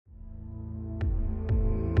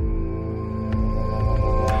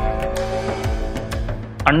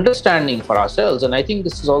understanding for ourselves, and I think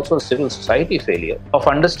this is also a civil society failure, of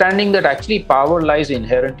understanding that actually power lies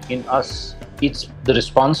inherent in us. It's the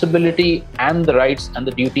responsibility and the rights and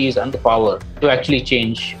the duties and the power to actually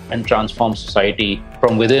change and transform society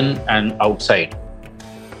from within and outside.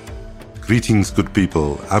 Greetings, good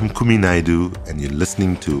people. I'm Kumi Naidu, and you're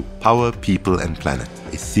listening to Power, People and Planet,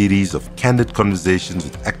 a series of candid conversations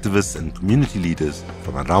with activists and community leaders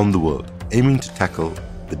from around the world, aiming to tackle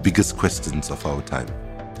the biggest questions of our time.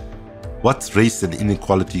 What's race and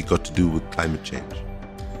inequality got to do with climate change?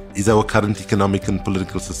 Is our current economic and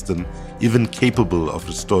political system even capable of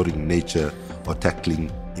restoring nature or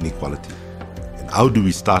tackling inequality? And how do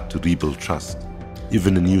we start to rebuild trust,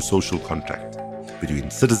 even a new social contract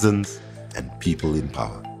between citizens and people in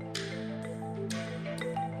power?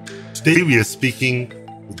 Today we are speaking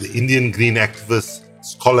with the Indian green activist,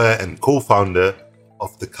 scholar and co-founder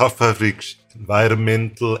of the Kaffa-Vriksh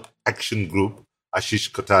Environmental Action Group,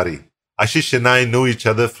 Ashish Kothari. Ashish and I know each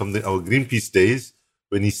other from our Greenpeace days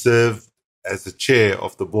when he served as the chair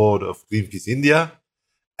of the board of Greenpeace India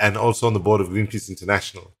and also on the board of Greenpeace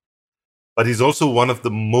International. But he's also one of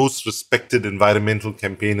the most respected environmental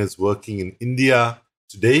campaigners working in India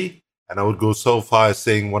today, and I would go so far as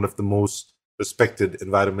saying one of the most respected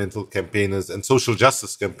environmental campaigners and social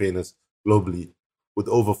justice campaigners globally, with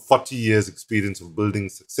over 40 years experience of building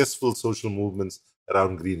successful social movements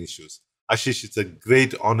around green issues. Ashish, it's a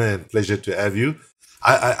great honor and pleasure to have you.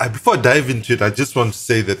 I before I dive into it, I just want to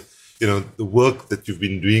say that, the work that you've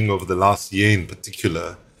been doing over the last year in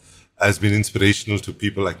particular has been inspirational to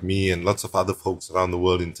people like me and lots of other folks around the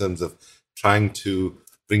world in terms of trying to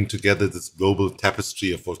bring together this global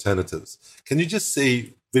tapestry of alternatives. Can you just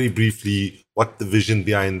say very briefly what the vision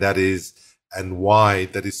behind that is and why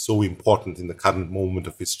that is so important in the current moment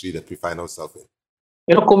of history that we find ourselves in?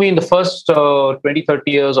 Kumi, in the first 20,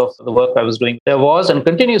 30 years of the work I was doing, there was and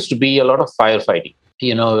continues to be a lot of firefighting.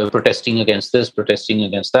 Protesting against this, protesting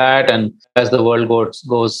against that. And as the world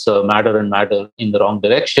goes madder and madder in the wrong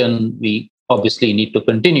direction, we obviously need to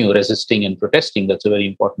continue resisting and protesting. That's a very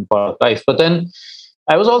important part of life. But then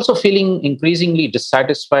I was also feeling increasingly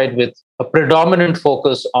dissatisfied with a predominant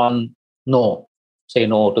focus on no, say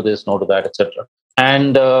no to this, no to that, etc.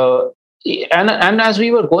 And as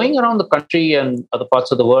we were going around the country and other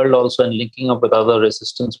parts of the world also and linking up with other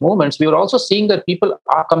resistance movements, we were also seeing that people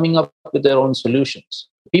are coming up with their own solutions.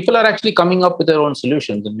 People are actually coming up with their own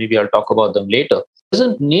solutions, and maybe I'll talk about them later. There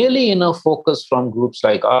isn't nearly enough focus from groups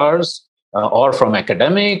like ours or from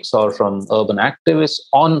academics or from urban activists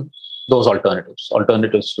on those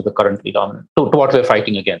alternatives to the currently dominant, to what we're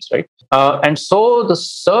fighting against, right? And so the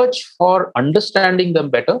search for understanding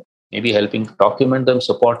them better, maybe helping to document them,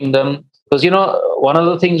 supporting them. Because, one of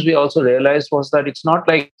the things we also realized was that it's not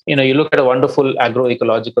like, you look at a wonderful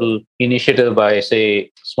agroecological initiative by, say,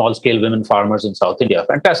 small-scale women farmers in South India.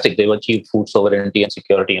 Fantastic. They've achieved food sovereignty and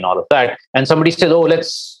security and all of that. And somebody says, oh,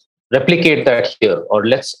 let's replicate that here, or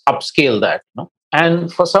let's upscale that.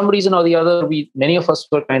 And for some reason or the other, many of us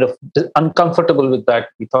were kind of uncomfortable with that.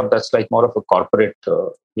 We thought that's like more of a corporate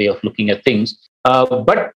way of looking at things.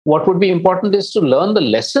 But what would be important is to learn the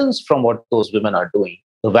lessons from what those women are doing,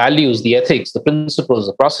 the values, the ethics, the principles,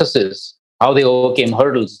 the processes, how they overcame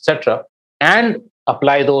hurdles, etc., and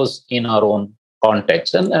apply those in our own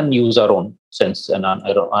context and use our own sense and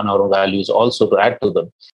our own values also to add to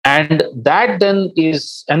them. And that then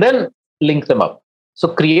link them up. So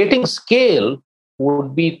creating scale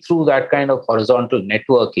would be through that kind of horizontal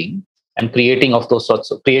networking and creation of those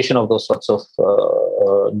sorts of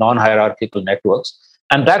non-hierarchical networks.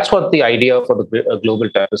 And that's what the idea for the global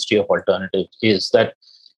tapestry of alternatives is, that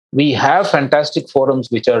we have fantastic forums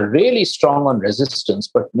which are really strong on resistance,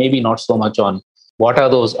 but maybe not so much on what are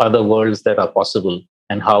those other worlds that are possible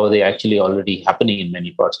and how are they actually already happening in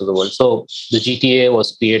many parts of the world. So the GTA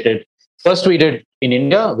was created. First we did in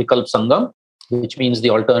India, Vikalp Sangam, which means the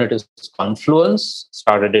Alternatives Confluence,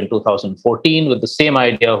 started in 2014 with the same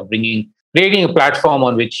idea of creating a platform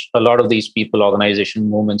on which a lot of these people, organization,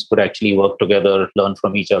 movements could actually work together, learn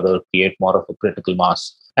from each other, create more of a critical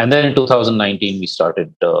mass. And then in 2019, we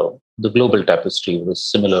started the Global Tapestry with a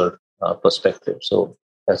similar perspective. So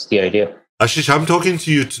that's the idea. Ashish, I'm talking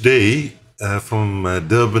to you today from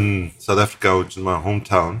Durban, South Africa, which is my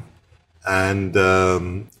hometown. And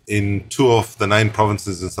in 2 of the 9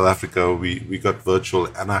 provinces in South Africa, we got virtual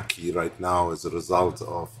anarchy right now as a result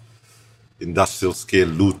of industrial scale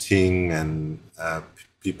looting and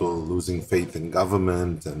people losing faith in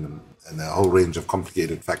government and a whole range of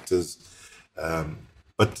complicated factors.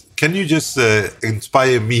 But can you just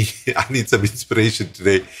inspire me? I need some inspiration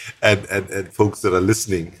today and folks that are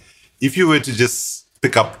listening. If you were to just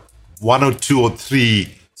pick up 1 or 2 or 3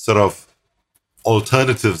 sort of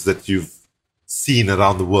alternatives that you've seen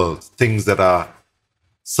around the world, things that are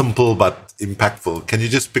simple but impactful. Can you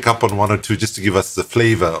just pick up on one or two just to give us the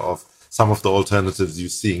flavor of some of the alternatives you're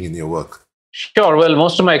seeing in your work? Sure. Well,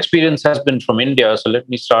 most of my experience has been from India. So let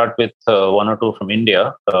me start with one or two from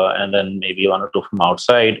India, and then maybe one or two from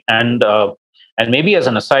outside. And maybe as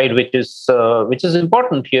an aside, which is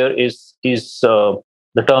important here, is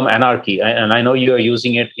the term anarchy. And I know you are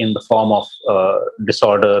using it in the form of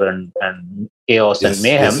disorder and chaos and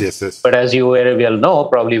mayhem. Yes. But as you very well know,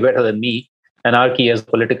 probably better than me, anarchy as a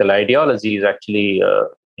political ideology is actually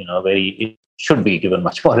very, should be given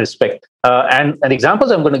much more respect. And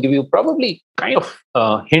examples I'm going to give you probably kind of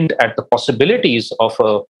hint at the possibilities of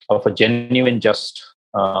a genuine, just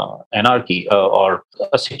anarchy, or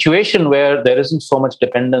a situation where there isn't so much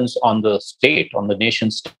dependence on the state, on the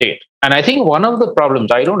nation state. And I think one of the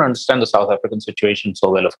problems, I don't understand the South African situation so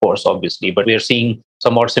well, of course, obviously, but we're seeing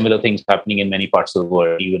somewhat similar things happening in many parts of the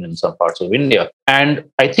world, even in some parts of India. And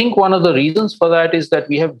I think one of the reasons for that is that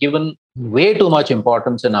we have given way too much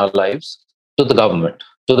importance in our lives to the government,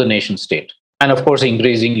 to the nation state, and of course,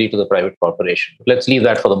 increasingly to the private corporation. Let's leave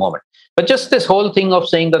that for the moment. But just this whole thing of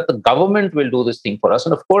saying that the government will do this thing for us.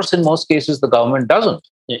 And of course, in most cases, the government doesn't.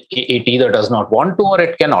 It either does not want to or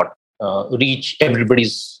it cannot reach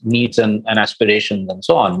everybody's needs and aspirations and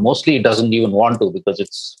so on. Mostly it doesn't even want to, because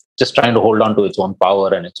it's just trying to hold on to its own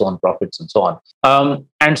power and its own profits and so on.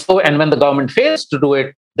 And when the government fails to do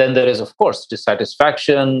it, then there is, of course,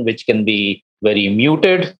 dissatisfaction, which can be very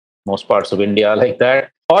muted. Most parts of India are like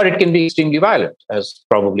that. Or it can be extremely violent, as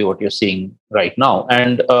probably what you're seeing right now.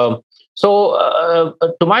 And so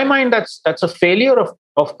to my mind, that's a failure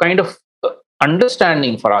of kind of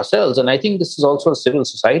understanding for ourselves. And I think this is also a civil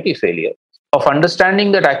society failure of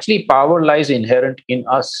understanding that actually power lies inherent in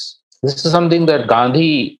us. This is something that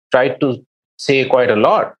Gandhi tried to say quite a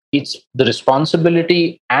lot. It's the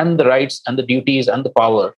responsibility and the rights and the duties and the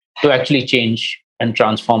power to actually change and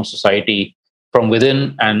transform society from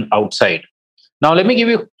within and outside. Now, let me give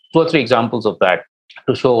you 2 or 3 examples of that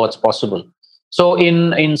to show what's possible. So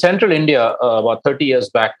in central India, about 30 years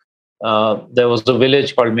back, there was a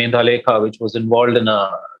village called Mendhalekha, which was involved in a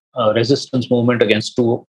resistance movement against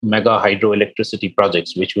 2 mega hydroelectricity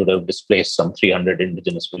projects, which would have displaced some 300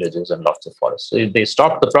 indigenous villages and lots of forests. So they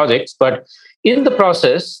stopped the projects, but in the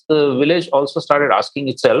process, the village also started asking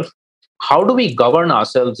itself, how do we govern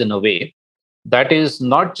ourselves in a way that is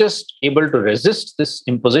not just able to resist this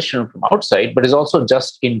imposition from outside, but is also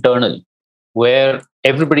just internal, where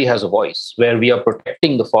everybody has a voice, where we are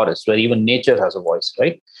protecting the forest, where even nature has a voice,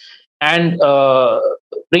 right? And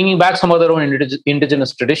bringing back some of their own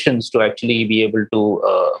indigenous traditions to actually be able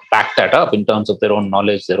to back that up in terms of their own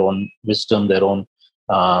knowledge, their own wisdom, their own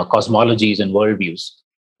cosmologies and worldviews,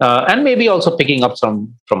 and maybe also picking up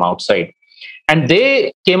some from outside. And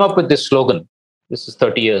they came up with this slogan, this is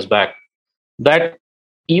 30 years back, that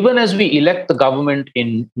even as we elect the government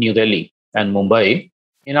in New Delhi and Mumbai,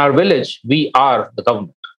 in our village, we are the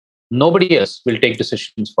government. Nobody else will take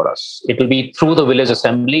decisions for us. It will be through the village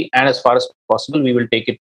assembly, and as far as possible, we will take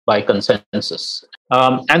it by consensus.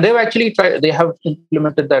 And they've actually they have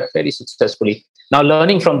implemented that very successfully. Now,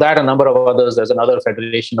 learning from that, a number of others, there's another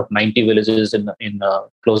federation of 90 villages in a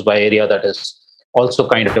close by area that is also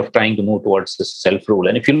kind of trying to move towards this self-rule.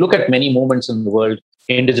 And if you look at many movements in the world,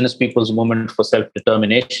 indigenous people's movement for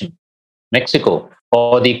self-determination, Mexico,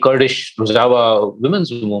 or the Kurdish Rojava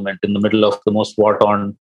women's movement in the middle of the most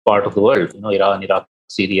war-torn part of the world, Iran, Iraq,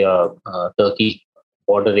 Syria, Turkey,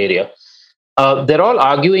 border area, they're all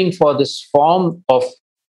arguing for this form of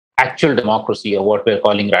actual democracy, or what we're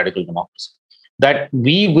calling radical democracy, that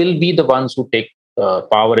we will be the ones who take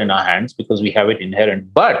power in our hands because we have it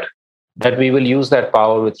inherent, but that we will use that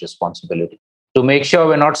power with responsibility to make sure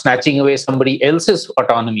we're not snatching away somebody else's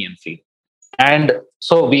autonomy and freedom. And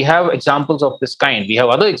so we have examples of this kind. We have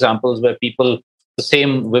other examples where people, the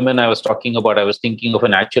same women I was talking about, I was thinking of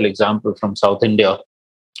an actual example from South India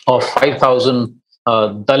of 5,000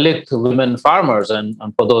 Dalit women farmers. And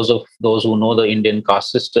for those who know the Indian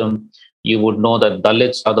caste system, you would know that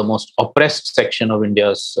Dalits are the most oppressed section of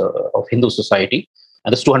India's of Hindu society.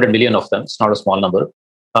 And there's 200 million of them. It's not a small number.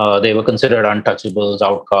 They were considered untouchables,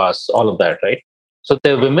 outcasts, all of that, right? So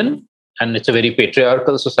they're women, and it's a very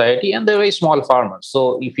patriarchal society, and they're very small farmers.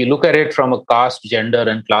 So if you look at it from a caste, gender,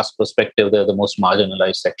 and class perspective, they're the most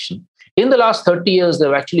marginalized section. In the last 30 years,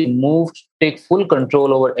 they've actually moved to take full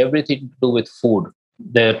control over everything to do with food.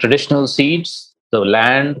 Their traditional seeds, the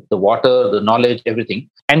land, the water, the knowledge, everything,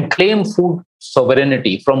 and claim food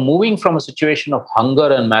sovereignty, from moving from a situation of hunger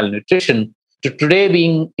and malnutrition to today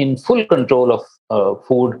being in full control of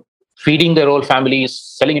food, feeding their whole families,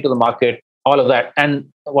 selling it to the market, all of that,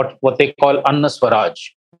 and what they call Anna Swaraj.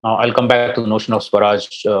 Now, I'll come back to the notion of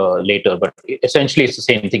Swaraj later, but essentially it's the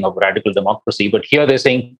same thing of radical democracy. But here they're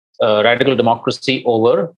saying radical democracy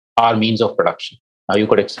over our means of production. Now, you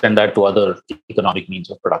could extend that to other economic means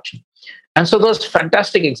of production. And so there's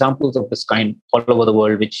fantastic examples of this kind all over the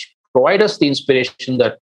world, which provide us the inspiration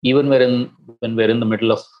that even when we're in the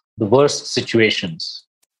middle of the worst situations,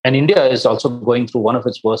 and India is also going through one of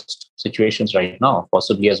its worst situations right now,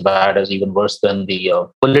 possibly as bad as even worse than the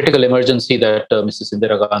political emergency that Mrs.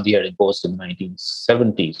 Indira Gandhi had imposed in the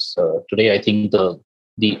 1970s. Today, I think the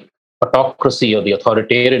autocracy or the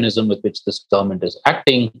authoritarianism with which this government is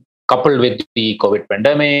acting, coupled with the COVID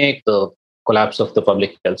pandemic, the collapse of the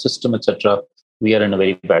public health system, etc., we are in a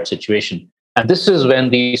very bad situation. And this is when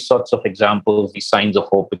these sorts of examples, these signs of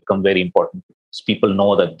hope become very important. Because people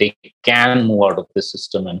know that they can move out of this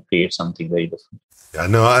system and create something very different. Yeah,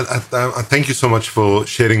 no, I thank you so much for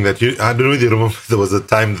sharing that. I don't know if you remember, there was a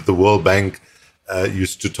time that the World Bank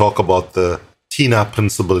used to talk about the TINA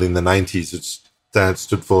principle in the 90s, which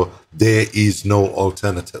stood for there is no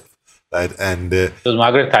alternative. Right? And it was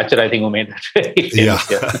Margaret Thatcher, I think, who made that very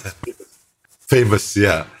famous. Yeah. Famous,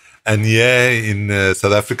 yeah. And in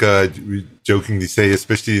South Africa, we jokingly say,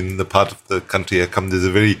 especially in the part of the country I come, there's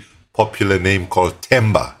a very popular name called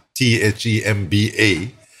Themba,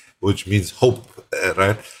 Themba, which means hope,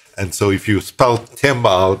 right? And so if you spell Themba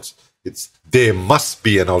out, it's there must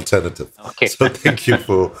be an alternative. Okay. So thank you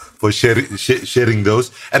for sharing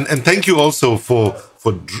those, and thank you also for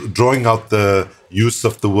drawing out the use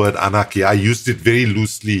of the word anarchy. I used it very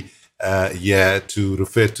loosely, to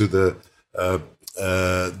refer to the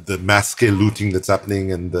mass scale looting that's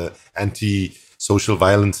happening and the anti-social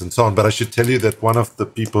violence and so on. But I should tell you that one of the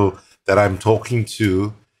people that I'm talking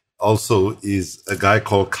to also is a guy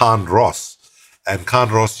called Khan Ross, and Khan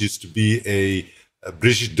Ross used to be a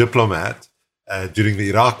British diplomat during the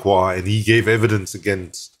Iraq War, and he gave evidence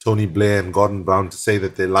against Tony Blair and Gordon Brown to say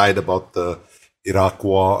that they lied about the Iraq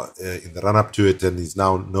War in the run-up to it, and he's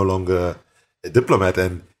now no longer a diplomat.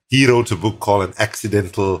 And he wrote a book called An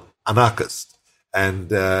Accidental Anarchist. And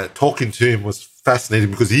talking to him was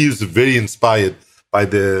fascinating because he was very inspired by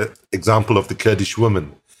the example of the Kurdish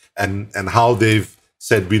women and how they've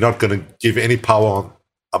said, we're not going to give any power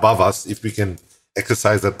above us if we can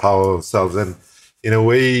exercise that power ourselves. And in a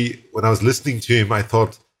way, when I was listening to him, I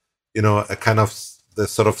thought, a kind of the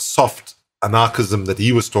sort of soft anarchism that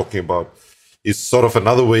he was talking about is sort of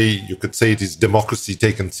another way you could say it is democracy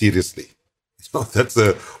taken seriously. That's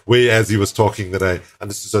a way, as he was talking, that I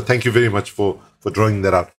understood. So thank you very much for drawing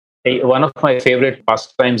that out. One of my favorite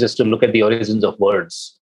pastimes is to look at the origins of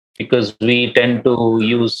words, because we tend to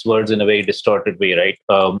use words in a very distorted way, right?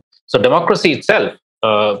 So democracy itself,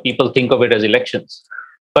 people think of it as elections.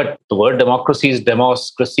 But the word democracy is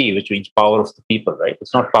demoscracy, which means power of the people, right?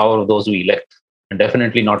 It's not power of those who elect, and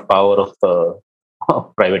definitely not power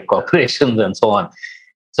of private corporations and so on.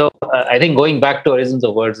 So I think going back to origins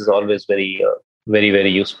of words is always very, very, very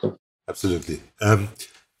useful. Absolutely.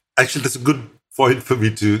 Actually, that's a good point for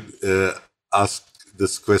me to ask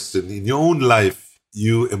this question. In your own life,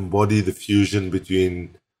 you embody the fusion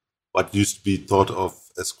between what used to be thought of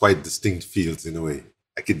as quite distinct fields in a way,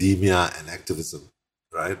 academia and activism,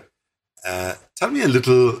 right? Tell me a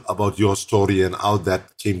little about your story and how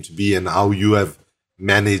that came to be and how you have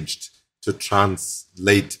managed to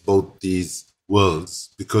translate both these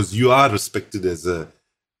worlds, because you are respected as a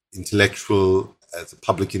intellectual, as a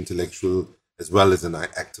public intellectual, as well as an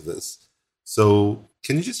activist. So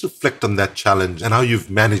can you just reflect on that challenge and how you've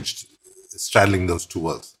managed straddling those two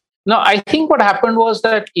worlds? No, I think what happened was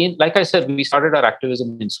that, like I said, we started our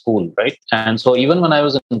activism in school, right? And so even when I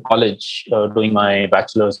was in college doing my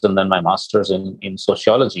bachelor's and then my master's in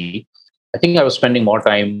sociology, I think I was spending more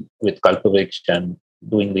time with Kalpavriksha and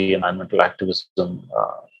doing the environmental activism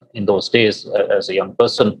in those days as a young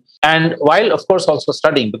person. And while, of course, also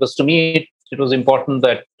studying, because to me, it was important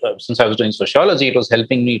that since I was doing sociology, it was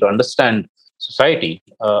helping me to understand society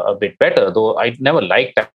a bit better, though I never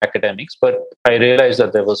liked academics, but I realized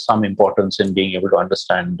that there was some importance in being able to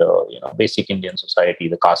understand basic Indian society,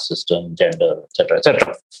 the caste system, gender, etc.,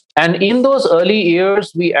 etc. And in those early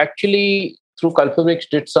years, we actually, through Kalpavriksha,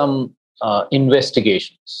 did some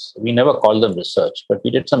investigations. We never called them research, but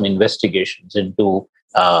we did some investigations into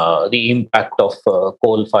the impact of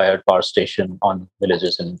coal-fired power station on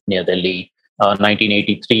villages near Delhi.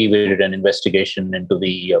 1983, we did an investigation into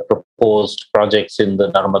the proposed projects in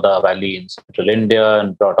the Narmada Valley in central India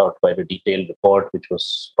and brought out quite a detailed report, which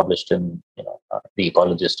was published in The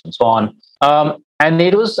Ecologist and so on. And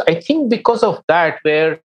it was, I think, because of that,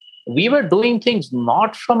 where we were doing things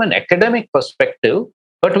not from an academic perspective,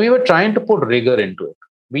 but we were trying to put rigor into it.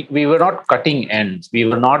 We were not cutting ends. We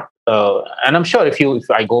were not, and I'm sure if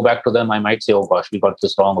I go back to them, I might say, oh gosh, we got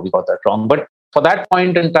this wrong or we got that wrong. But for that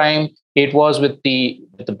point in time, it was with the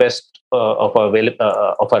best of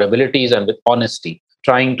our abilities and with honesty,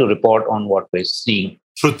 trying to report on what we're seeing.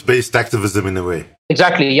 Truth-based activism in a way.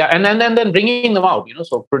 Exactly, yeah, and then bringing them out,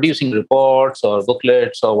 so producing reports or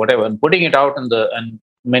booklets or whatever, and putting it out and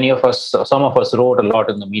many of us, some of us wrote a lot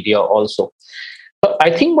in the media also. But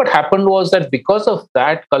I think what happened was that because of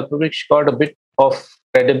that, Kalpavriksha got a bit of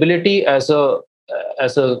credibility as a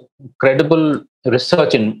credible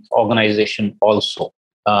research organization also.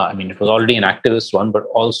 It was already an activist one, but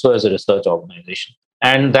also as a research organization.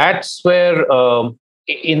 And that's where,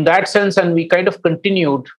 in that sense, and we kind of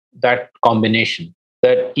continued that combination,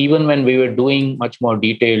 that even when we were doing much more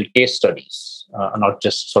detailed case studies, not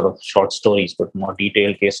just sort of short stories, but more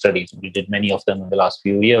detailed case studies, we did many of them in the last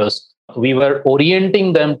few years, we were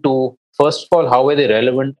orienting them to, first of all, how were they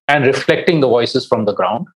relevant and reflecting the voices from the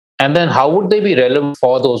ground? And then how would they be relevant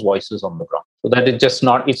for those voices on the ground? So that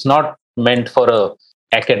it's not meant for a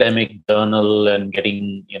academic journal and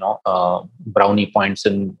getting, brownie points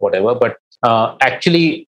and whatever, but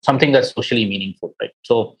actually something that's socially meaningful, right?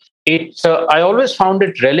 So it's, I always found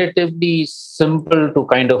it relatively simple to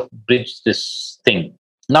kind of bridge this thing.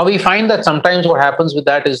 Now we find that sometimes what happens with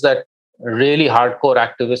that is that really hardcore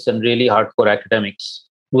activists and really hardcore academics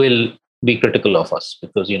will be critical of us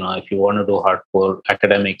because, if you want to do hardcore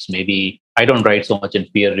academics, maybe I don't write so much in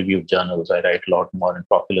peer-reviewed journals. I write a lot more in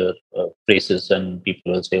popular phrases, and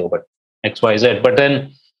people will say, oh, but X, Y, Z. But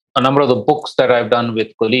then a number of the books that I've done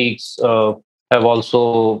with colleagues have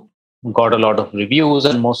also got a lot of reviews,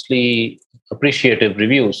 and mostly appreciative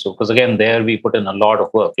reviews. So, because again, there we put in a lot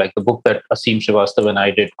of work, like the book that Aseem Srivastava and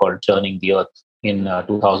I did called Churning the Earth in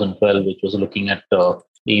 2012, which was looking at the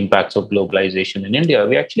impacts of globalization in India.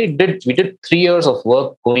 We did 3 years of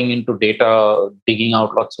work going into data, digging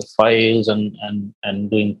out lots of files and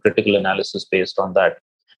doing critical analysis based on that.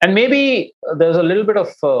 And maybe there's a little bit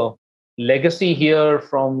of legacy here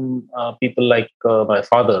from people like my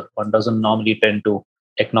father. One doesn't normally tend to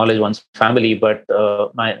acknowledge one's family, but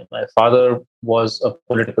my father was a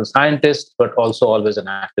political scientist, but also always an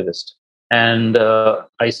activist. And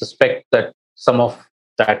I suspect that some of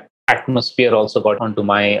that atmosphere also got onto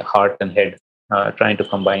my heart and head, trying to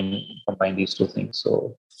combine these two things.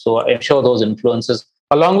 So I'm sure those influences,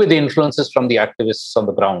 along with the influences from the activists on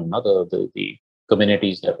the ground, the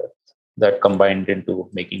communities that combined into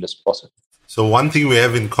making this possible. So one thing we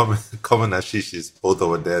have in common, Ashish, is both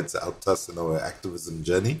our dads helped us in our activism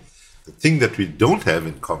journey. The thing that we don't have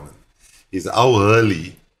in common is how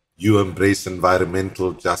early you embrace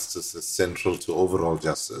environmental justice as central to overall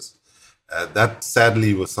justice. That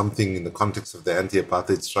sadly was something in the context of the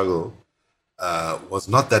anti-apartheid struggle was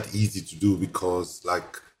not that easy to do, because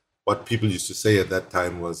like what people used to say at that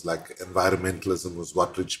time was like environmentalism was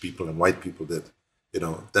what rich people and white people did.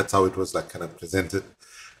 That's how it was like kind of presented.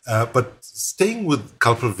 But staying with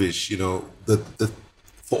Kalpavriksha,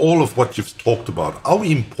 for all of what you've talked about, how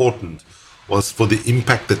important was for the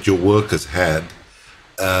impact that your work has had?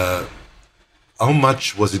 How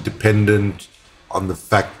much was it dependent on the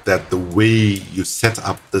fact that the way you set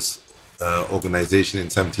up this organization in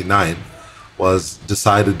 1979 was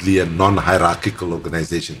decidedly a non-hierarchical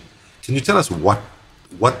organization? Can you tell us what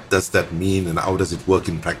does that mean and how does it work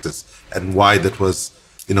in practice, and why that was,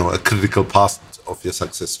 a critical part of your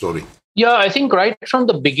success story? Yeah, I think right from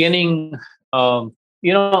the beginning,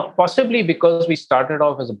 possibly because we started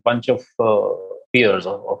off as a bunch of peers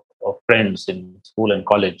of friends in school and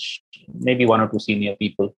college, maybe one or two senior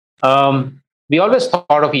people. We always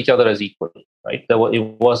thought of each other as equal, right? It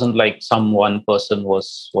wasn't like some one person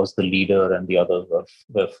was the leader and the others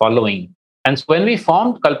were following. And so when we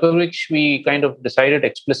formed Kalpavriksha, we kind of decided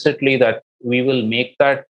explicitly that we will make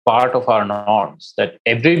that part of our norms, that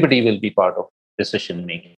everybody will be part of decision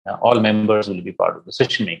making. All members will be part of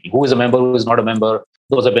decision making. Who is a member, who is not a member,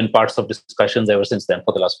 those have been parts of discussions ever since then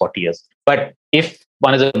for the last 40 years. But if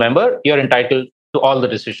one is a member, you're entitled to all the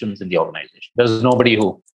decisions in the organization. There's nobody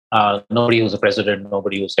who's a president,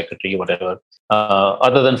 nobody who's secretary, whatever,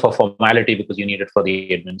 other than for formality, because you need it for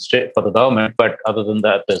the government. But other than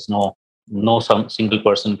that, there's no some single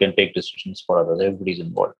person can take decisions for others. Everybody's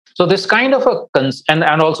involved. So this kind of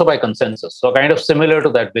and also by consensus. So kind of similar to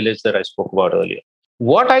that village that I spoke about earlier.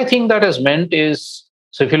 What I think that has meant is,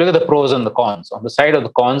 so if you look at the pros and the cons, on the side of the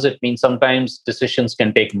cons, it means sometimes decisions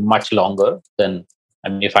can take much longer than,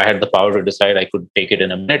 if I had the power to decide, I could take it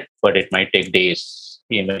in a minute, but it might take days,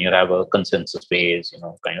 Even you have a consensus base,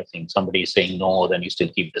 kind of thing. Somebody is saying no, then you still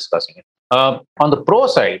keep discussing it. On the pro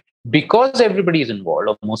side, because everybody is involved,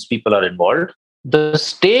 or most people are involved, the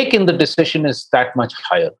stake in the decision is that much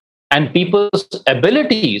higher. And people's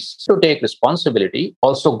abilities to take responsibility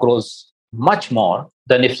also grows much more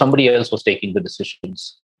than if somebody else was taking the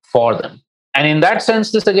decisions for them. And in that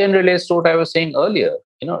sense, this again relates to what I was saying earlier.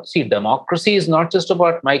 See, democracy is not just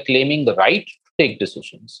about my claiming the right to take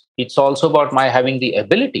decisions. It's also about my having the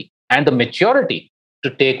ability and the maturity to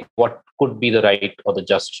take what could be the right or the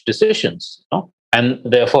just decisions. And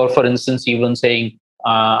therefore, for instance, even saying,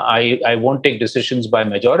 I won't take decisions by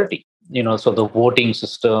majority, so the voting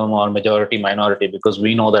system or majority minority, because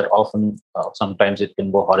we know that often, sometimes it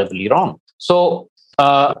can go horribly wrong. So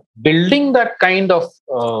building that kind of,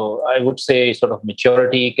 I would say, sort of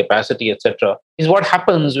maturity, capacity, etc., is what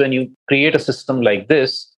happens when you create a system like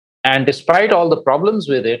this. And despite all the problems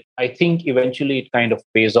with it, I think eventually it kind of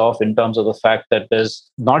pays off in terms of the fact that there's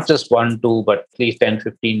not just one, two, but at least 10,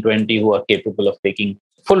 15, 20 who are capable of taking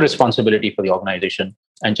full responsibility for the organization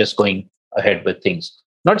and just going ahead with things.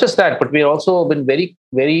 Not just that, but we've also been very,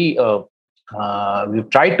 very, we've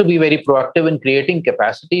tried to be very proactive in creating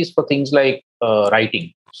capacities for things like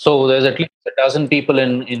writing. So there's at least a dozen people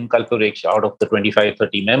in Kalpavriksha out of the 25,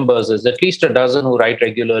 30 members. There's at least a dozen who write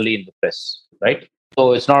regularly in the press, right?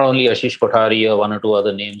 So it's not only Ashish Kothari or one or two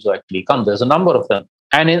other names who actually come. There's a number of them.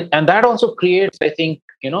 And that also creates, I think,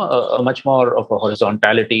 a much more of a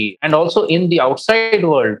horizontality. And also in the outside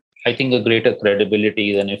world, I think a greater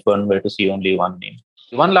credibility than if one were to see only one name.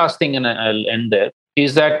 One last thing, and I'll end there,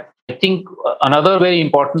 is that I think another very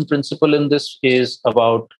important principle in this is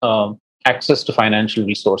about access to financial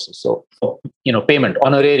resources. So, payment,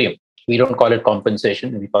 honorarium. We don't call it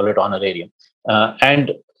compensation, we call it honorarium.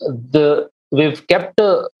 And we've kept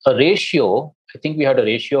a ratio. I think we had a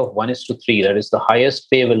ratio of 1:3. That is, the highest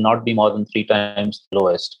pay will not be more than 3 times the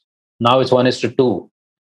lowest. Now it's 1:2,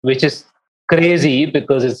 which is crazy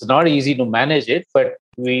because it's not easy to manage it, but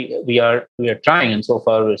we are trying, and so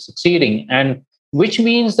far we're succeeding. And which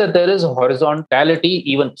means that there is horizontality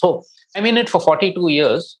even. So I'm in it for 42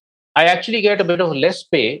 years. I actually get a bit of less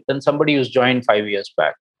pay than somebody who's joined 5 years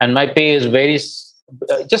back. And my pay is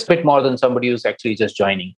just a bit more than somebody who's actually just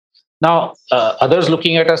joining. Now, others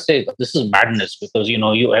looking at us say, this is madness because,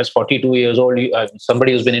 you as 42 years old,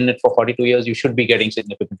 somebody who's been in it for 42 years, you should be getting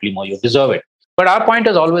significantly more. You deserve it. But our point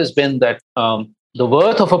has always been that the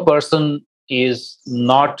worth of a person is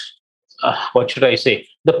not, what should I say?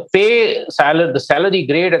 The pay, salary, the salary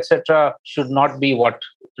grade, etc., should not be what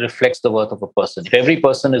reflects the worth of a person. If every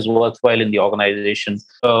person is worthwhile in the organization,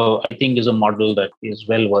 I think is a model that is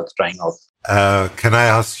well worth trying out. Can I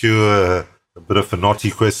ask you a bit of a naughty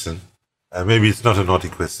question? Maybe it's not a naughty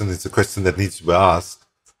question. It's a question that needs to be asked.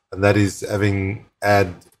 And that is, having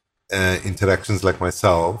had interactions like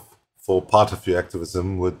myself for part of your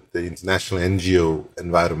activism with the international NGO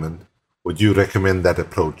environment, would you recommend that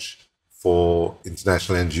approach for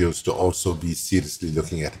international NGOs to also be seriously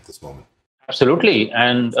looking at this moment? Absolutely.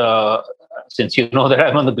 And since you know that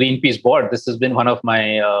I'm on the Greenpeace board, this has been one of my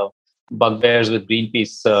bugbears with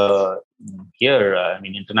Greenpeace here. I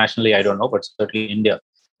mean, internationally, I don't know, but certainly in India,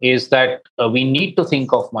 is that we need to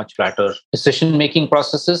think of much flatter decision-making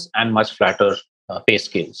processes and much flatter pay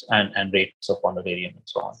scales and rates of honorarium and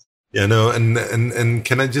so on. Yeah, no, and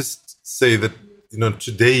can I just say that,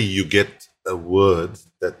 today you get a word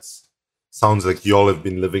that sounds like you all have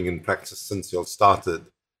been living in practice since you all started,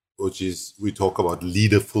 which is, we talk about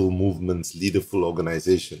leaderful movements, leaderful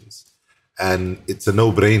organizations. And it's a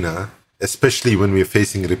no-brainer, especially when we're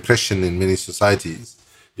facing repression in many societies.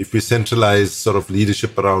 If we centralize sort of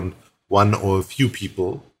leadership around one or a few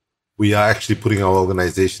people, we are actually putting our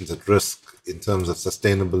organizations at risk in terms of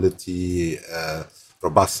sustainability,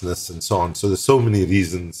 robustness, and so on. So there's so many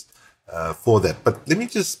reasons for that. But let me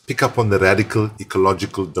just pick up on the radical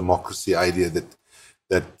ecological democracy idea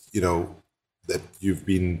that you've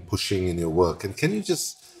been pushing in your work. And can you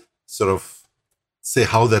just sort of say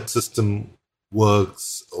how that system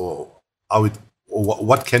works, or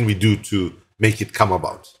what can we do to make it come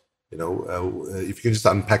about? If you can just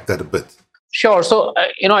unpack that a bit. Sure. So,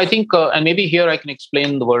 I think, and maybe here I can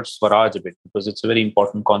explain the word Swaraj a bit, because it's a very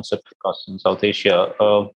important concept for us in South Asia,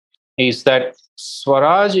 is that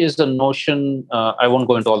Swaraj is the notion, I won't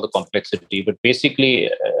go into all the complexity, but basically,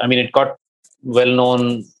 it got well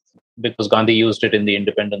known because Gandhi used it in the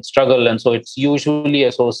independence struggle. And so it's usually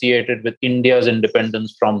associated with India's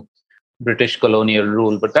independence from British colonial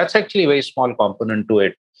rule. But that's actually a very small component to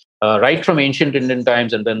it. Right from ancient Indian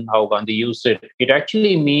times and then how Gandhi used it, it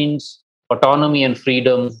actually means autonomy and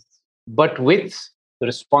freedom, but with the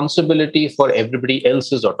responsibility for everybody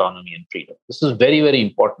else's autonomy and freedom. This is very, very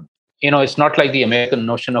important. It's not like the American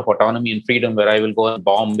notion of autonomy and freedom where I will go and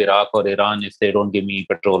bomb Iraq or Iran if they don't give me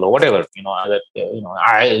petrol or whatever.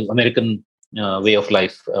 American way of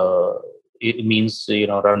life. It means,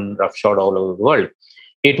 run roughshod all over the world.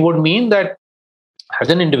 It would mean that as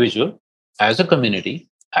an individual, as a community,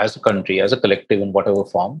 as a country, as a collective in whatever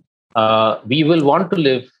form, we will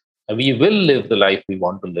live the life we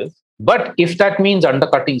want to live. But if that means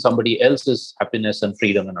undercutting somebody else's happiness and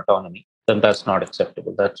freedom and autonomy, then that's not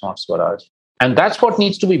acceptable. That's not Swaraj. And that's what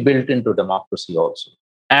needs to be built into democracy also.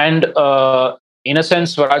 And in a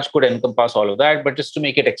sense, Swaraj could encompass all of that. But just to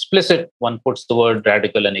make it explicit, one puts the word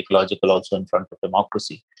radical and ecological also in front of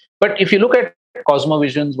democracy. But if you look at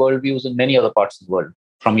cosmovisions, worldviews in many other parts of the world,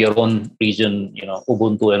 from your own region,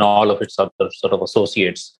 Ubuntu and all of its other sort of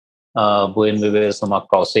associates, Buen Vivir, Sumak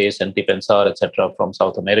Kause, Senti Pensar, etc., from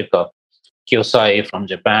South America, Kyosai from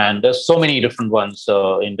Japan. There's so many different ones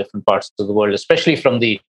in different parts of the world, especially from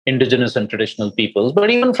the indigenous and traditional peoples, but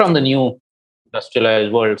even from the new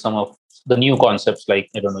industrialized world, some of the new concepts like,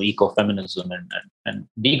 ecofeminism and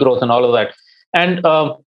degrowth and all of that. And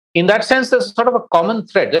in that sense, there's sort of a common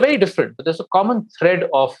thread. They're very different, but there's a common thread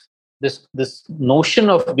of this notion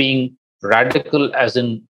of being radical as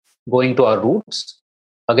in going to our roots.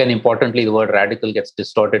 Again, importantly, the word radical gets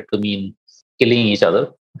distorted to mean killing each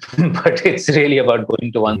other, but it's really about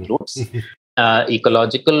going to one's roots,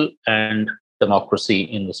 ecological and democracy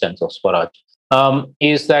in the sense of Swaraj.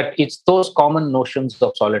 Is that it's those common notions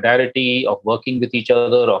of solidarity, of working with each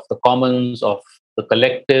other, of the commons, of the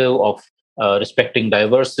collective, of respecting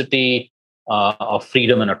diversity, of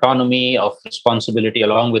freedom and autonomy, of responsibility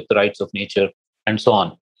along with the rights of nature, and so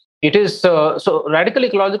on. It is so radical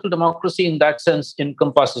ecological democracy in that sense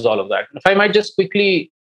encompasses all of that. If I might just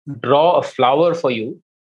quickly draw a flower for you,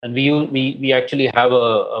 and we actually have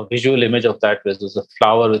a visual image of that, which is a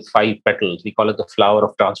flower with 5 petals. We call it the flower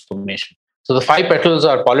of transformation. So the 5 petals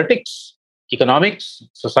are politics, economics,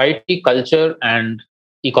 society, culture, and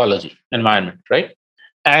ecology, environment, right?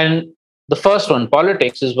 And the first one,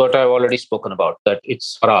 politics, is what I've already spoken about, that it's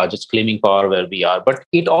Swaraj, it's claiming power where we are. But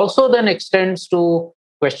it also then extends to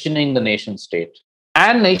questioning the nation state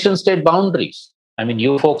and nation state boundaries. I mean,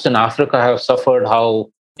 you folks in Africa have suffered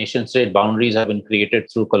how nation state boundaries have been created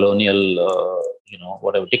through colonial,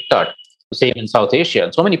 diktat. Same in South Asia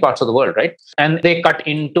and so many parts of the world, right? And they cut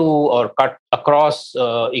into or cut across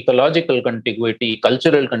ecological contiguity,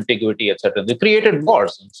 cultural contiguity, etc. They created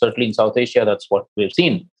wars. And certainly in South Asia, that's what we've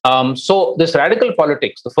seen. So this radical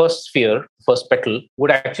politics, the first sphere, first petal,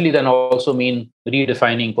 would actually then also mean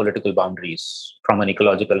redefining political boundaries from an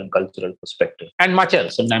ecological and cultural perspective, and much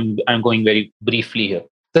else. And I'm going very briefly here.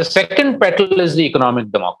 The second petal is the economic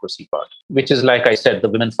democracy part, which is, like I said, the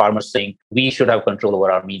women farmers saying we should have control over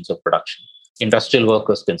our means of production. Industrial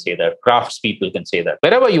workers can say that. Craftspeople can say that.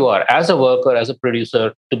 Wherever you are, as a worker, as a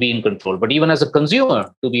producer, to be in control. But even as a consumer,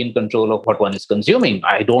 to be in control of what one is consuming.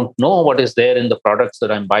 I don't know what is there in the products that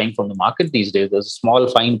I'm buying from the market these days. There's a small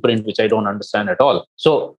fine print which I don't understand at all.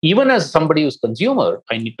 So even as somebody who's consumer,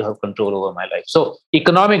 I need to have control over my life. So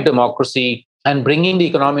economic democracy and bringing the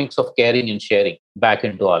economics of caring and sharing back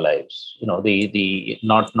into our lives, the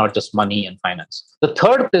not just money and finance. The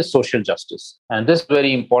third is social justice. And this is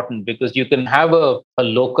very important because you can have a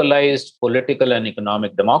localized political and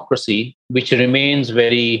economic democracy, which remains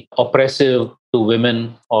very oppressive to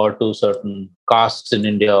women or to certain castes in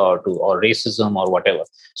India or racism or whatever.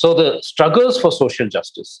 So the struggles for social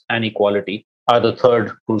justice and equality are the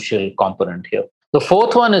third crucial component here. The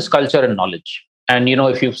fourth one is culture and knowledge. And,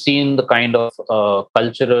 if you've seen the kind of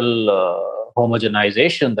cultural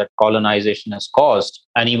homogenization that colonization has caused,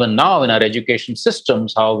 and even now in our education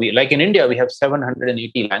systems, how like in India, we have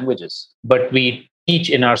 780 languages, but we teach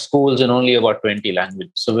in our schools in only about 20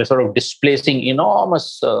 languages. So we're sort of displacing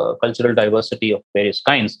enormous cultural diversity of various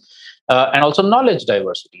kinds, and also knowledge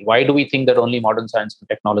diversity. Why do we think that only modern science and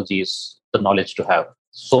technology is the knowledge to have?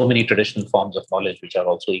 So many traditional forms of knowledge, which are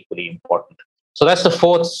also equally important. So that's the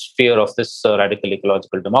fourth sphere of this radical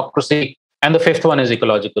ecological democracy. And the fifth one is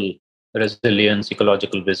ecological resilience,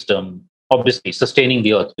 ecological wisdom, obviously sustaining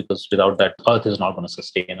the earth, because without that, earth is not going to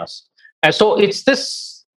sustain us. And so it's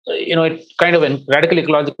this, it kind of radical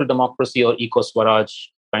ecological democracy or eco-Swaraj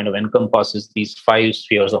kind of encompasses these 5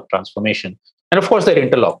 spheres of transformation. And of course, they're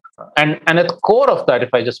interlocked. And at the core of that,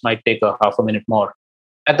 if I just might take a half a minute more,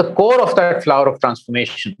 at the core of that flower of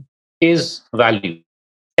transformation is value,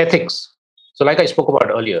 ethics. So like I spoke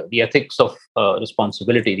about earlier, the ethics of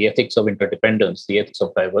responsibility, the ethics of interdependence, the ethics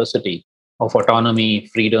of diversity, of autonomy,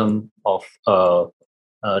 freedom, of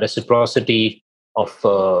reciprocity,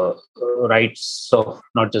 rights of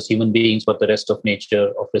not just human beings, but the rest of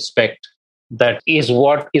nature, of respect. That is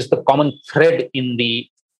what is the common thread in the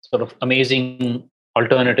sort of amazing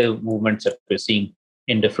alternative movements that we're seeing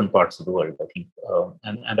in different parts of the world, I think.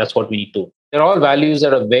 And that's what we need to. They're all values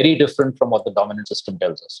that are very different from what the dominant system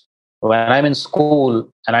tells us. When I'm in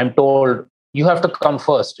school and I'm told, you have to come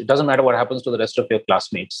first, it doesn't matter what happens to the rest of your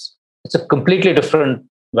classmates. It's a completely different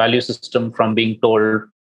value system from being told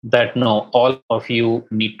that no, all of you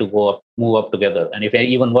need to move up together. And if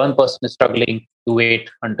even one person is struggling, to wait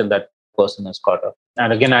until that person is caught up.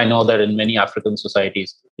 And again, I know that in many African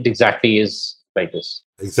societies, it exactly is like this.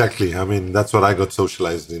 Exactly. I mean, that's what I got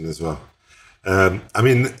socialized in as well. I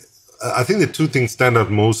mean, I think the two things stand out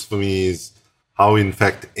most for me is how, in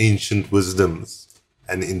fact, ancient wisdoms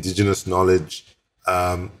and indigenous knowledge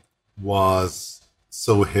was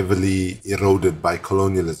so heavily eroded by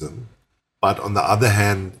colonialism. But on the other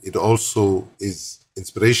hand, it also is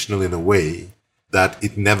inspirational in a way that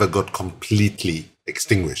it never got completely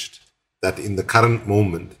extinguished. That in the current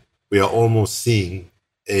moment, we are almost seeing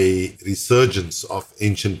a resurgence of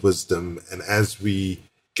ancient wisdom. And as we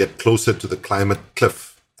get closer to the climate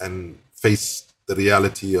cliff and face the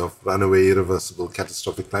reality of runaway, irreversible,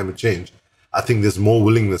 catastrophic climate change, I think there's more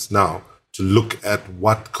willingness now to look at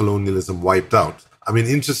what colonialism wiped out. I mean,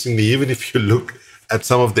 interestingly, even if you look at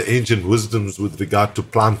some of the ancient wisdoms with regard to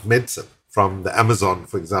plant medicine from the Amazon,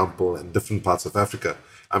 for example, and different parts of Africa,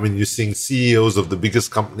 I mean, you're seeing CEOs of the biggest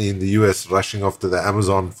company in the US rushing off to the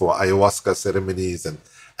Amazon for ayahuasca ceremonies and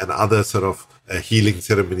other sort of healing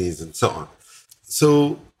ceremonies and so on.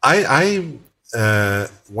 So I'm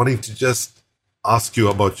wanting to just ask you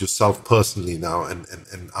about yourself personally now and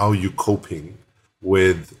how you're coping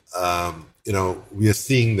with, we are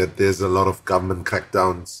seeing that there's a lot of government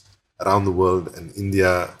crackdowns around the world, and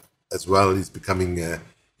India as well is becoming an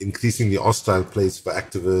increasingly hostile place for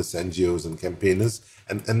activists, NGOs, and campaigners.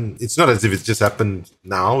 And it's not as if it's just happened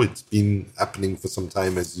now. It's been happening for some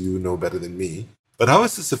time, as you know better than me. But how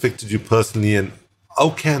has this affected you personally, and how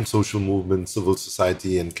can social movements, civil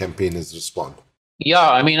society, and campaigners respond? Yeah,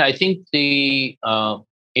 I mean, I think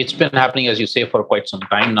it's been happening, as you say, for quite some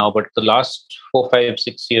time now. But the last 4, 5,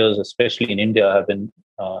 6 years, especially in India, have been,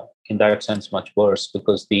 in that sense, much worse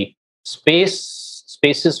because the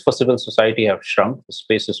spaces for civil society have shrunk. The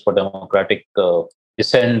spaces for democratic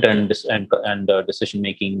dissent and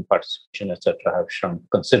decision-making, participation, etc., have shrunk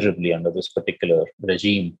considerably under this particular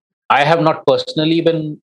regime. I have not personally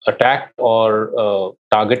been attacked or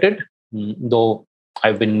targeted, though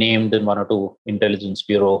I've been named in 1 or 2 intelligence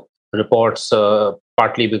bureau reports,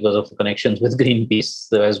 partly because of the connections with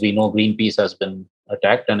Greenpeace. As we know, Greenpeace has been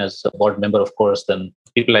attacked, and as a board member, of course, then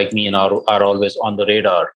people like me are always on the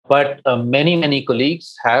radar. But many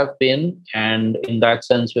colleagues have been, and in that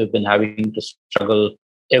sense, we've been having to struggle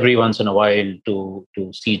every once in a while to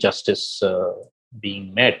see justice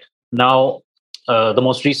being met. Now, the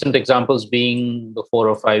most recent examples being the 4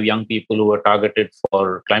 or 5 young people who were targeted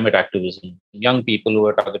for climate activism,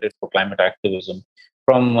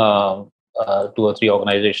 from 2 or 3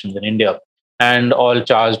 organizations in India, and all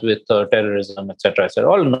charged with terrorism, etc.,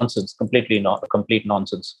 etc. All nonsense, complete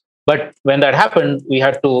nonsense. But when that happened, we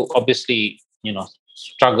had to obviously,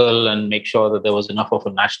 struggle and make sure that there was enough of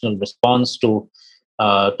a national response to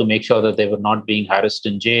make sure that they were not being harassed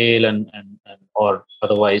in jail and or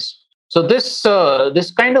otherwise. So this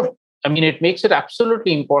kind of, it makes it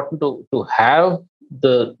absolutely important to have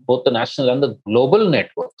both the national and the global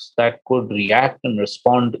networks that could react and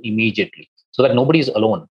respond immediately, so that nobody's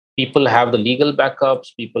alone. People have the legal backups,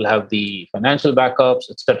 people have the financial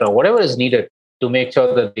backups, etc., whatever is needed to make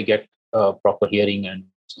sure that they get proper hearing. And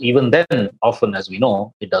even then, often, as we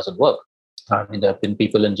know, it doesn't work. There have been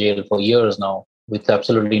people in jail for years now with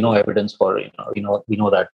absolutely no evidence for, we know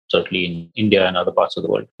that certainly in India and other parts of the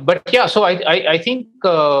world. But yeah, so I think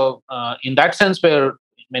in that sense, where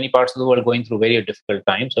many parts of the world going through very difficult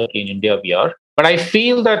times, certainly in India we are. But I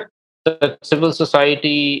feel that the civil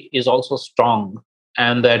society is also strong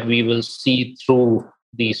and that we will see through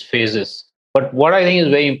these phases. But what I think is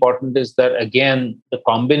very important is that, again, the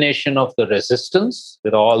combination of the resistance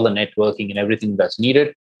with all the networking and everything that's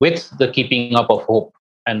needed with the keeping up of hope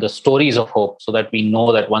and the stories of hope, so that we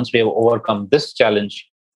know that once we have overcome this challenge,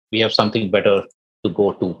 we have something better to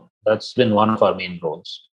go to. That's been one of our main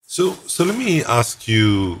roles. So let me ask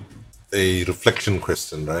you a reflection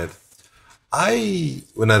question, right?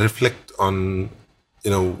 When I reflect on,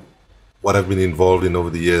 what I've been involved in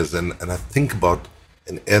over the years, and I think about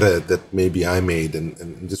an error that maybe I made,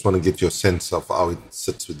 and just want to get your sense of how it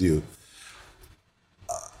sits with you.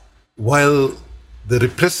 While the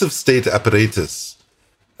repressive state apparatus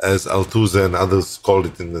as Althusser and others called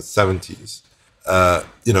it in the 70s,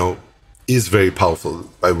 is very powerful,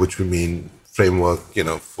 by which we mean framework,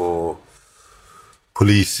 for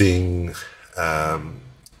policing,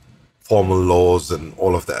 formal laws and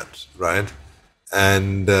all of that, right?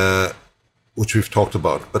 And which we've talked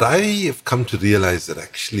about. But I have come to realize that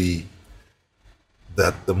actually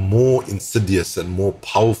that the more insidious and more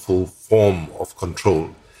powerful form of control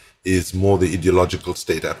is more the ideological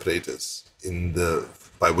state apparatus,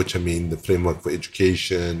 by which I mean the framework for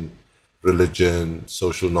education, religion,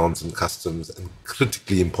 social norms and customs, and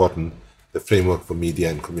critically important, the framework for media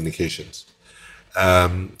and communications.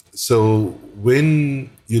 So when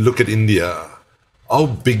you look at India, how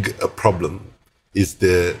big a problem is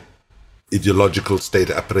the ideological state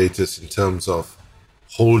apparatus in terms of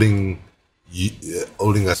holding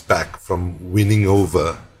us back from winning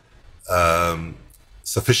over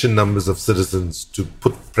sufficient numbers of citizens to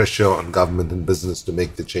put pressure on government and business to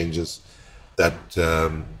make the changes that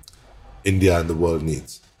India and the world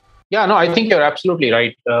needs? Yeah, no, I think you're absolutely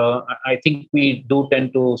right. I think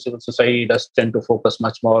civil society does tend to focus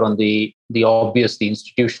much more on the obvious, the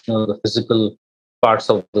institutional, the physical parts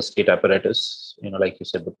of the state apparatus, like you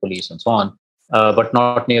said, the police and so on, but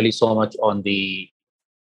not nearly so much on the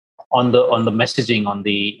messaging, on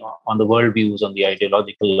the worldviews, on the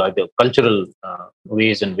ideological, the cultural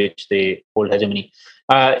ways in which they hold hegemony.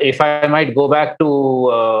 If I might go back to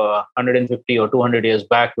 150 or 200 years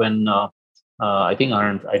back, when I think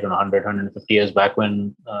 150 years back,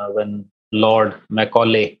 when Lord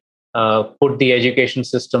Macaulay put the education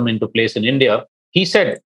system into place in India, he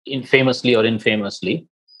said, famously or infamously,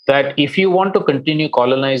 that if you want to continue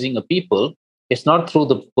colonizing a people, it's not through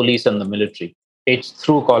the police and the military. It's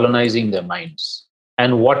through colonizing their minds.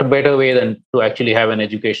 And what better way than to actually have an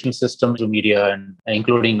education system through media, and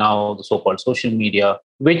including now the so-called social media,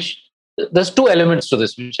 which there's two elements to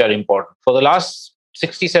this which are important. For the last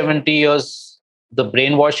 60, 70 years, the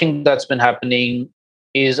brainwashing that's been happening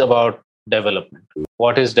is about development.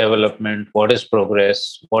 What is development? What is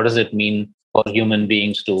progress? What does it mean for human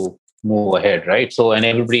beings to move ahead, right? So, and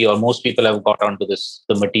everybody or most people have got onto this,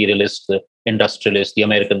 the materialist, the industrialist, the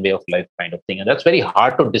American way of life kind of thing. And that's very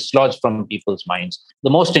hard to dislodge from people's minds. The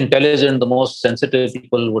most intelligent, the most sensitive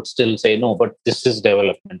people would still say, no, but this is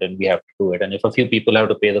development and we have to do it. And if a few people have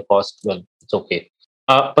to pay the cost, well, it's okay.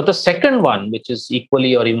 But the second one, which is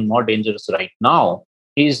equally or even more dangerous right now,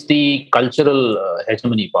 is the cultural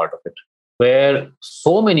hegemony part of it, where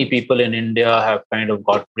so many people in India have kind of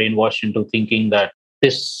got brainwashed into thinking that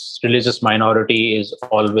this religious minority is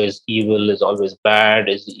always evil, is always bad,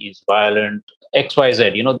 is violent,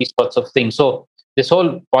 XYZ, these sorts of things. So this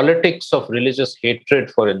whole politics of religious hatred,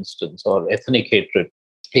 for instance, or ethnic hatred,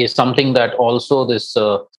 is something that also this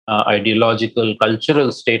ideological,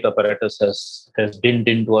 cultural state apparatus has dinned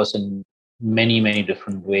into us in many, many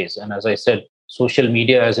different ways. And as I said, social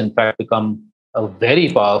media has in fact become a very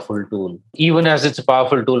powerful tool. Even as it's a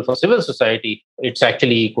powerful tool for civil society, it's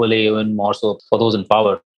actually equally even more so for those in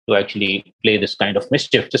power to actually play this kind of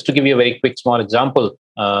mischief. Just to give you a very quick, small example,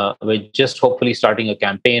 we're just hopefully starting a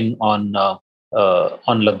campaign on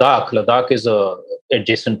Ladakh. Ladakh is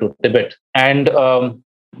adjacent to Tibet. And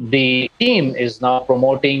the team is now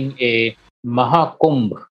promoting a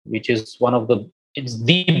Mahakumbh, which is it's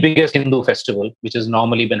the biggest Hindu festival, which has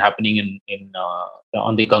normally been happening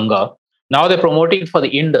on the Ganga. Now they're promoting it for the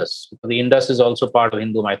Indus. The Indus is also part of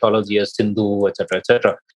Hindu mythology as Sindhu, etc.,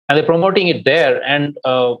 etc. And they're promoting it there. And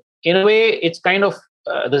in a way, it's kind of,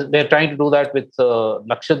 they're trying to do that with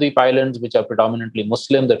Lakshadweep Islands, which are predominantly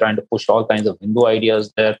Muslim. They're trying to push all kinds of Hindu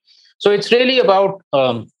ideas there. So it's really about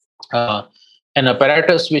an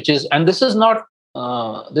apparatus which is, and this is not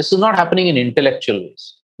happening in intellectual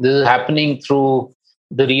ways. This is happening through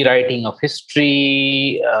the rewriting of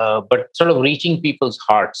history, but sort of reaching people's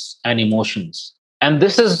hearts and emotions. And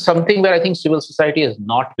this is something where I think civil society has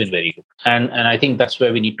not been very good. And I think that's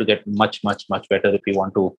where we need to get much, much, much better if we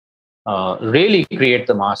want to really create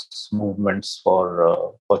the mass movements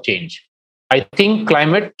for change. I think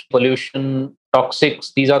climate, pollution,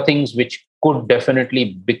 toxics, these are things which could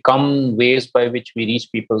definitely become ways by which we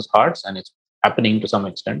reach people's hearts. And it's happening to some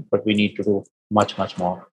extent, but we need to do much, much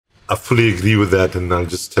more. I fully agree with that, and I'll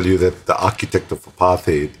just tell you that the architect of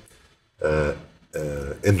apartheid,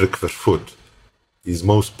 Hendrik Verwoerd, his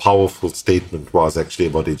most powerful statement was actually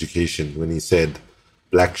about education when he said,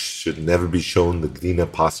 blacks should never be shown the greener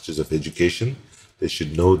pastures of education. They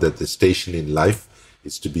should know that the station in life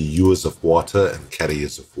is to be users of water and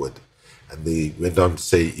carriers of wood. And they went on to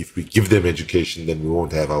say, if we give them education, then we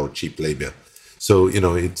won't have our cheap labor. So,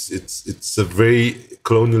 it's a very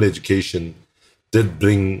colonial education did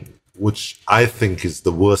bring which I think is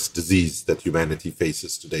the worst disease that humanity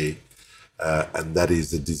faces today. And that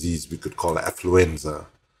is a disease we could call affluenza,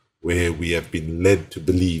 where we have been led to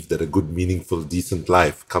believe that a good, meaningful, decent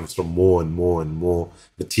life comes from more and more and more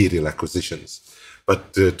material acquisitions.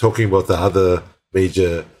 But talking about the other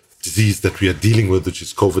major disease that we are dealing with, which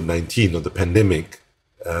is COVID-19 or the pandemic,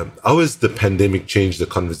 how has the pandemic changed the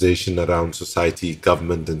conversation around society,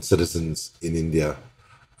 government, and citizens in India?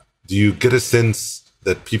 Do you get a sense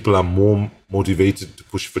that people are more motivated to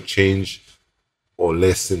push for change or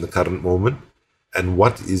less in the current moment? And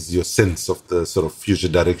what is your sense of the sort of future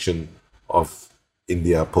direction of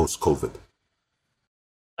India post-COVID?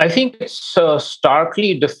 I think it's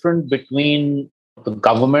starkly different between the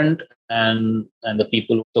government and the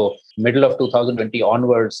people. So middle of 2020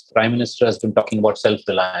 onwards, the Prime Minister has been talking about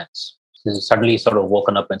self-reliance. He's suddenly sort of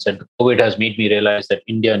woken up and said, COVID has made me realize that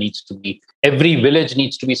India needs to be, every village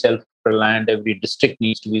needs to be self-reliant, every district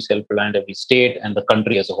needs to be self-reliant, every state and the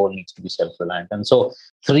country as a whole needs to be self-reliant. And so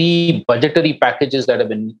 3 budgetary packages that have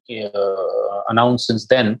been announced since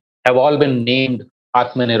then have all been named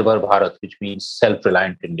Atmanirbhar Bharat, which means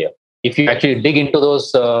self-reliant India. If you actually dig into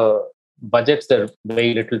those budgets, they're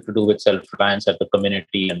very little to do with self-reliance at the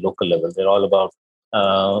community and local level. They're all about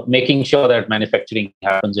making sure that manufacturing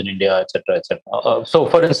happens in India, etc., etc. So,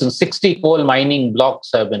 for instance, 60 coal mining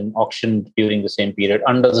blocks have been auctioned during the same period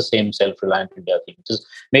under the same self-reliant India theme, which is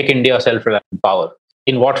make India self-reliant in power.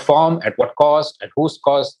 In what form, at what cost, at whose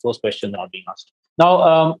cost, those questions are not being asked.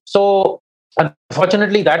 Now, so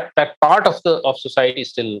unfortunately, that part of society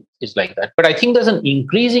still is like that. But I think there's an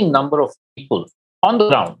increasing number of people on the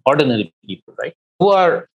ground, ordinary people, right, who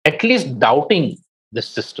are at least doubting this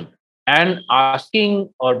system and asking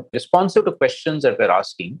or responsive to questions that we're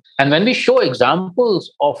asking. And when we show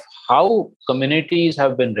examples of how communities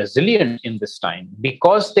have been resilient in this time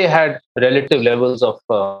because they had relative levels of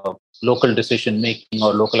local decision making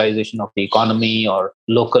or localization of the economy or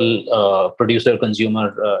local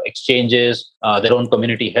producer-consumer exchanges, their own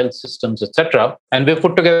community health systems, etc. And we've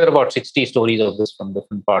put together about 60 stories of this from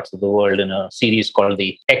different parts of the world in a series called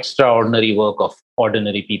The Extraordinary Work of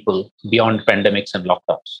Ordinary People Beyond Pandemics and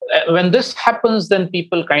Lockdowns. When this happens, then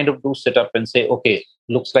people kind of do sit up and say, okay,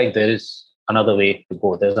 looks like there is another way to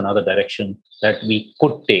go. There's another direction that we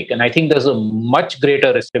could take. And I think there's a much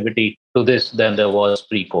greater receptivity to this than there was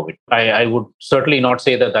pre-COVID. I would certainly not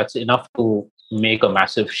say that that's enough to make a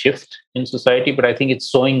massive shift in society, but I think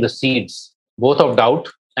it's sowing the seeds both of doubt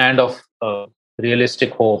and of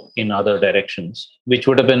realistic hope in other directions, which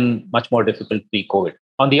would have been much more difficult pre-COVID.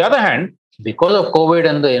 On the other hand, because of COVID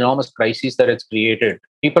and the enormous crises that it's created,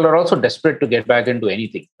 people are also desperate to get back into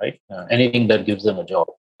anything, right? Anything that gives them a job.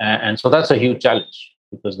 And so that's a huge challenge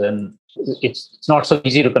because then it's not so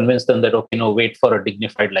easy to convince them that, okay, wait for a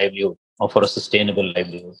dignified livelihood or for a sustainable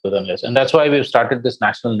livelihood for them. And that's why we've started this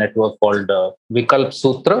national network called Vikalp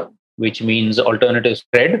Sutra, which means alternative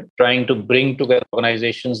spread, trying to bring together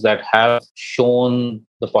organizations that have shown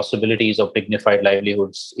the possibilities of dignified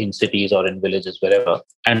livelihoods in cities or in villages, wherever,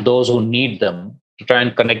 and those who need them, to try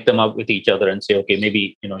and connect them up with each other and say, okay,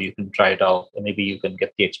 maybe you can try it out, or maybe you can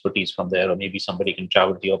get the expertise from there, or maybe somebody can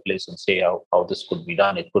travel to your place and say how this could be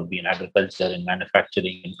done. It could be in agriculture, in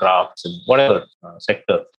manufacturing, in crafts, in whatever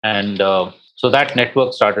sector. And so that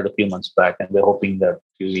network started a few months back, and we're hoping that a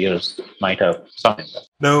few years might have some impact.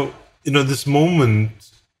 Now, this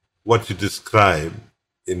moment, what you describe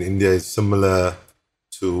in India is similar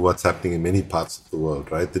to what's happening in many parts of the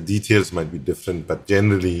world, right? The details might be different, but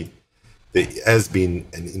generally there has been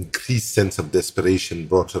an increased sense of desperation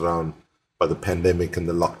brought around by the pandemic and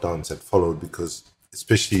the lockdowns that followed, because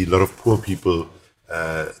especially a lot of poor people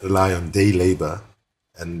rely on day labor.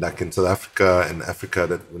 And like in South Africa and Africa,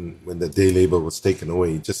 that when the day labor was taken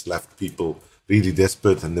away, it just left people really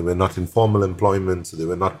desperate, and they were not in formal employment, so they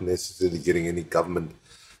were not necessarily getting any government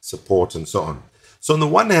support and so on. So on the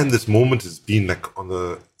one hand, this moment has been like on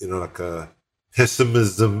like a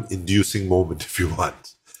pessimism-inducing moment, if you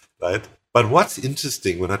want, right? But what's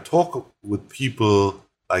interesting, when I talk with people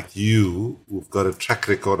like you, who've got a track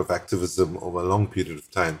record of activism over a long period of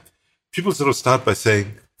time, people sort of start by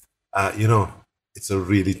saying, it's a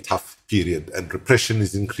really tough period, and repression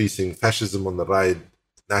is increasing, fascism on the rise,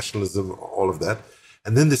 nationalism, all of that.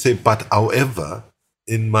 And then they say, but however,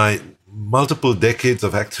 in my multiple decades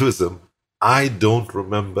of activism, I don't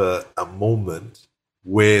remember a moment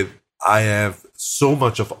where I have so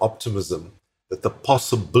much of optimism that the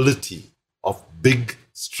possibility of big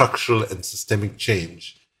structural and systemic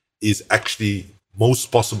change is actually most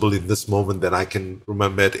possible in this moment than I can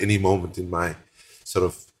remember at any moment in my sort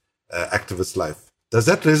of activist life. Does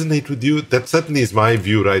that resonate with you? That certainly is my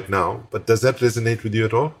view right now, but does that resonate with you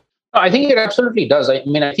at all? I think it absolutely does. I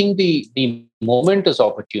mean, I think the moment is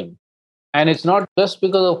opportune. And it's not just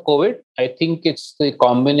because of COVID. I think it's the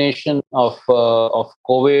combination of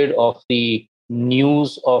COVID, of the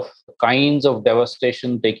news of kinds of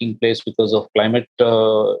devastation taking place because of climate,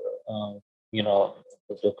 you know,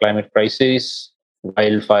 the climate crisis,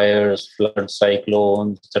 wildfires, floods,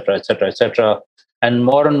 cyclones, etc., etc., etc. And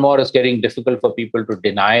more it's getting difficult for people to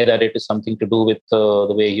deny that it is something to do with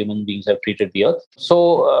the way human beings have treated the earth.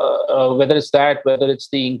 So whether it's that, whether it's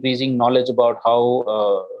the increasing knowledge about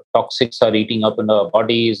how toxics are eating up in our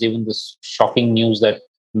bodies, even this shocking news that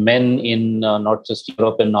men in not just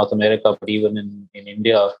Europe and North America, but even in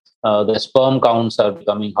India, the sperm counts are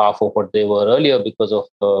becoming half of what they were earlier because of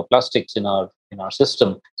plastics in our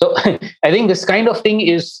system. So I think this kind of thing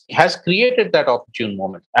has created that opportune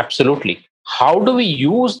moment. Absolutely. How do we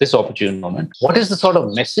use this opportune moment? What is the sort of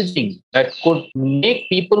messaging that could make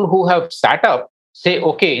people who have sat up say,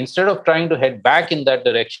 okay, instead of trying to head back in that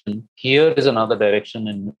direction, here is another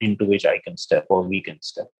direction into which I can step or we can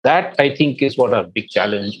step? That, I think, is what our big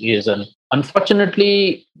challenge is. And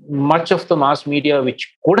unfortunately, much of the mass media,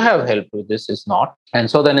 which could have helped with this, is not. And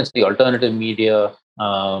so then it's the alternative media,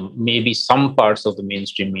 maybe some parts of the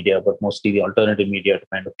mainstream media, but mostly the alternative media to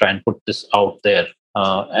kind of try and put this out there.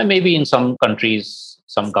 And maybe in some countries,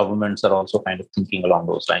 some governments are also kind of thinking along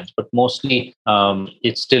those lines, but mostly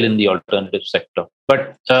it's still in the alternative sector.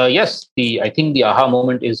 But yes, I think the aha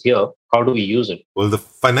moment is here. How do we use it? Well, the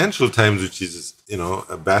Financial Times, which is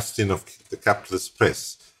a bastion of the capitalist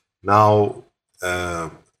press, now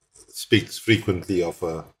speaks frequently of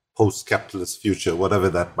a post-capitalist future, whatever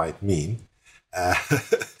that might mean.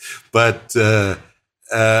 But just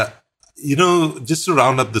to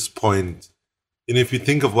round up this point, if you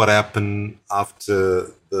think of what happened after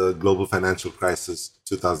the global financial crisis,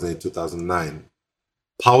 2008, 2009,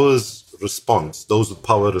 power's response, those with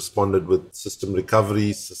power responded with system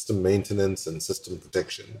recovery, system maintenance, and system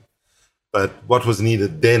protection. But what was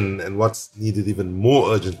needed then, and what's needed even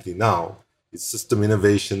more urgently now, is system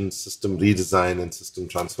innovation, system redesign, and system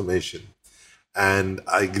transformation. And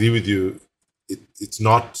I agree with you, it's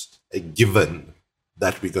not a given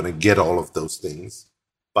that we're going to get all of those things.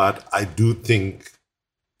 But I do think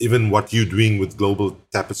even what you're doing with Global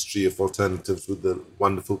Tapestry of Alternatives, with the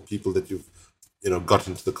wonderful people that you've got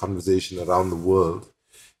into the conversation around the world,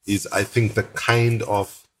 is, I think, the kind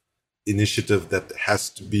of initiative that has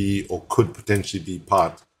to be or could potentially be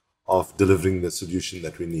part of delivering the solution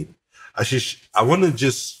that we need. Ashish, I want to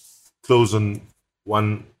just close on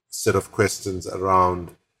one set of questions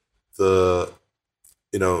around the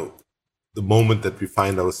moment that we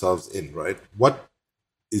find ourselves in, right? What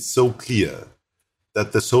is so clear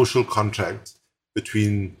that the social contract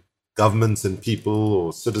between governments and people,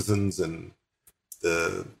 or citizens and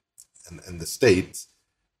the state,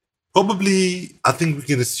 probably, I think we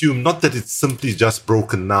can assume, not that it's simply just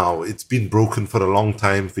broken now. It's been broken for a long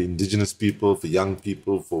time for indigenous people, for young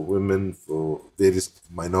people, for women, for various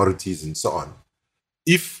minorities, and so on.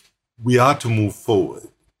 If we are to move forward,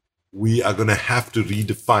 we are going to have to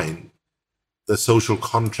redefine the social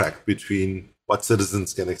contract between what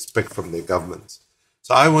citizens can expect from their governments.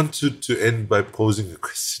 So I want to end by posing a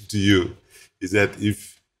question to you, is that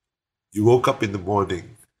if you woke up in the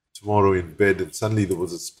morning tomorrow in bed and suddenly there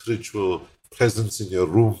was a spiritual presence in your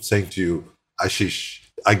room saying to you, Ashish,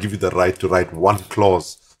 I give you the right to write one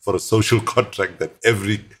clause for a social contract that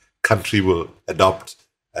every country will adopt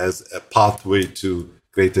as a pathway to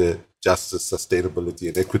greater justice, sustainability,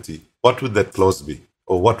 and equity, what would that clause be?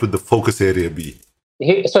 Or what would the focus area be?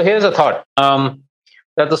 So here's a thought,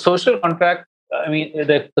 that the social contract,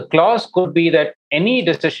 the clause could be that any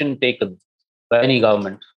decision taken by any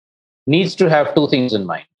government needs to have two things in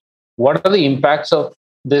mind. What are the impacts of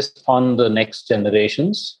this on the next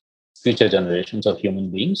generations, future generations of human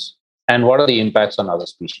beings? And what are the impacts on other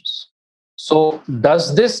species? So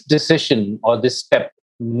does this decision or this step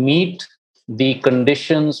meet the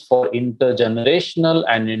conditions for intergenerational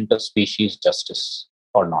and interspecies justice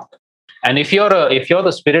or not? And if you're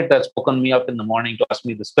the spirit that's woken me up in the morning to ask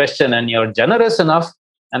me this question, and you're generous enough,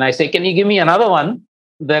 and I say, can you give me another one?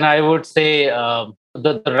 Then I would say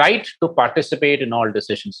the right to participate in all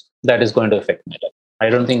decisions that is going to affect my life. I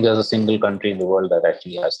don't think there's a single country in the world that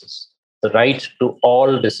actually has this. The right to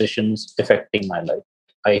all decisions affecting my life.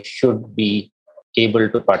 I should be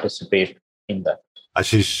able to participate in that.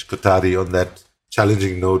 Ashish Kothari, on that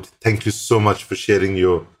challenging note, thank you so much for sharing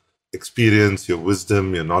your experience, your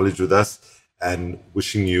wisdom, your knowledge with us, and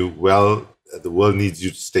wishing you well. The world needs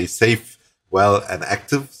you to stay safe, well, and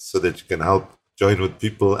active so that you can help join with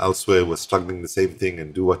people elsewhere who are struggling the same thing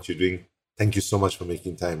and do what you're doing. Thank you so much for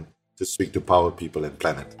making time to speak to Power, People, and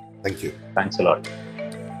Planet. Thank you. Thanks a lot.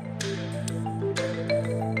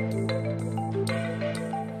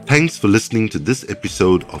 Thanks for listening to this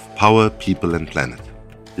episode of Power, People and Planet.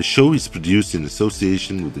 The show is produced in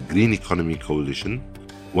association with the Green Economy Coalition,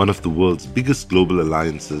 one of the world's biggest global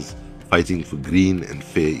alliances fighting for green and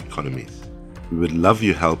fair economies. We would love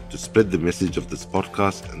your help to spread the message of this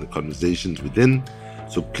podcast and the conversations within,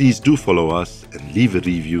 so please do follow us and leave a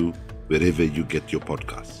review wherever you get your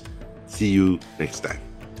podcasts. See you next time.